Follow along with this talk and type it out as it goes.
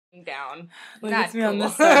down. Look, Not it's me on cool.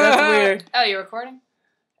 this side. That's weird. Oh, you're recording?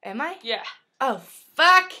 Am I? Yeah. Oh,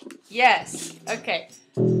 fuck yes. Okay.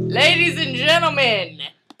 Ladies and gentlemen,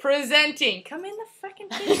 presenting. Come in the fucking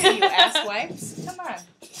picture, you asswipes. Come on.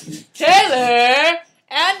 Taylor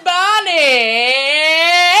and Bonnie.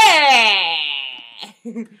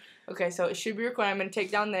 Okay, so it should be recording. I'm going to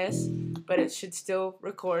take down this, but it should still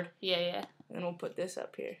record. Yeah. And we'll put this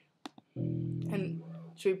up here. And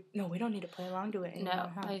should we... No, we don't need to play along to it anymore, No,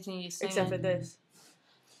 huh? I just need you to sing Except for it. this.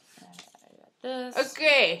 I got this.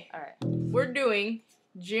 Okay. Alright. We're doing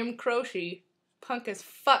Jim Croce punk as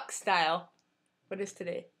fuck style. What is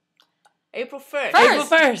today? April 1st. April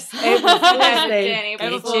 1st. April Fool's Day.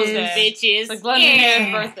 April Fool's Fool's Day. Bitches. It's the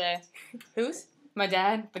Gleninator's birthday. Whose? My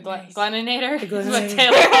dad, the Nice. Gleninator. The That's what Gleninator.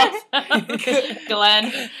 Taylor calls him.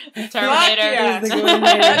 Glenn. Terminator. yeah. The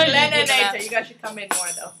Gleninator. Gleninator. You guys should come in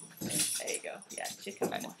more, though. There you go. Yeah, you should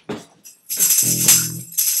come in more.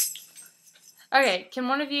 Okay, can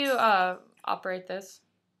one of you operate this?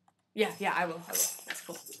 Yeah, I will. That's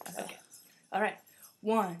cool. Okay. All right.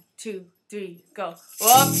 1, 2, 3, go.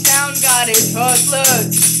 Uptown got his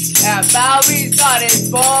hustlers. Yeah, Bowie's got his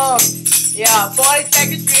bums. Yeah,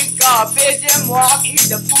 42nd Street got Bitch and Walk. He's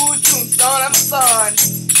the fool tombstone of fun.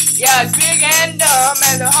 Yeah, it's big and dumb,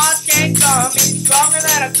 and the heart can't come. He's stronger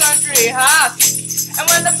than a country house. And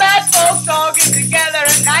when the bad folks all get together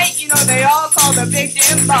at night, you know they all call the Big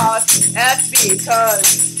Jim boss. That's because,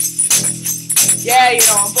 yeah, you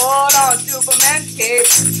don't board on Superman's cape.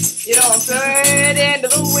 You don't throw it into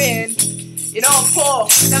the wind. You don't pull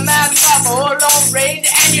the mask off a whole long range,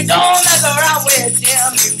 and you don't mess around with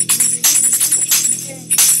Jim.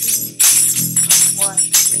 1, 2,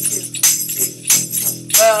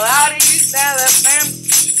 3. Well, how do you smell it, man?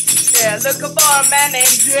 Yeah, looking for a man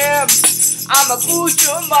named Jim. I'm a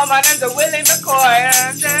booster, but my name's a Willie McCoy,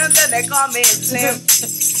 and then they call me Slim.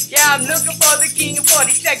 Yeah, I'm looking for the king of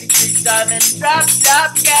 42nd Street, driving drop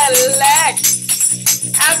Cadillac.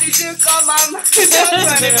 After you call my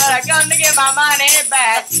money, but I come to get my money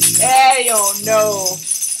back. Yeah, you don't know.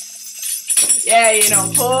 Yeah, you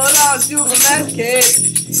don't pull on Superman's kid.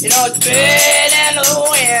 You don't spit in the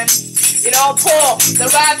wind. You don't pull the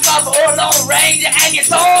rats off a whole long range, and you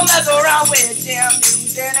don't mess around with Jim.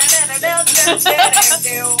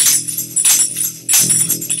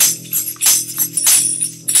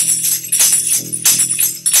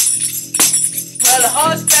 Well, the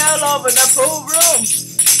horse fell over the pool room.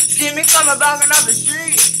 Jimmy coming walking up the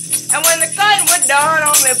street. And when the cutting was done,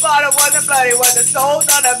 only part it wasn't bloody was the soles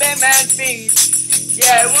on the big man's feet.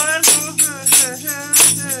 Yeah, one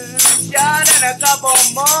shot and a couple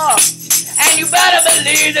more. And you better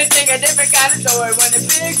believe they sing a different kind of story when the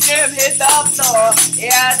Big Jim hit the floor.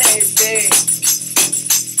 Yeah, they say.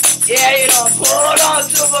 Yeah, you don't pull on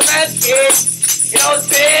Superman's kid. You don't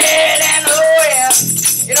spit and yeah.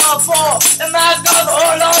 You don't pull the mask off the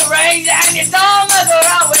whole long range, and you don't mess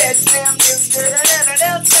around with Jim.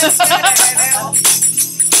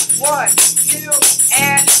 1, 2,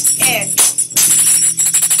 and end.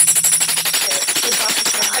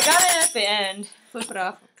 I got it at the end. Flip it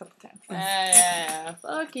off a couple times. Yeah.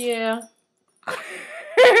 Fuck you. Eat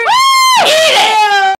it!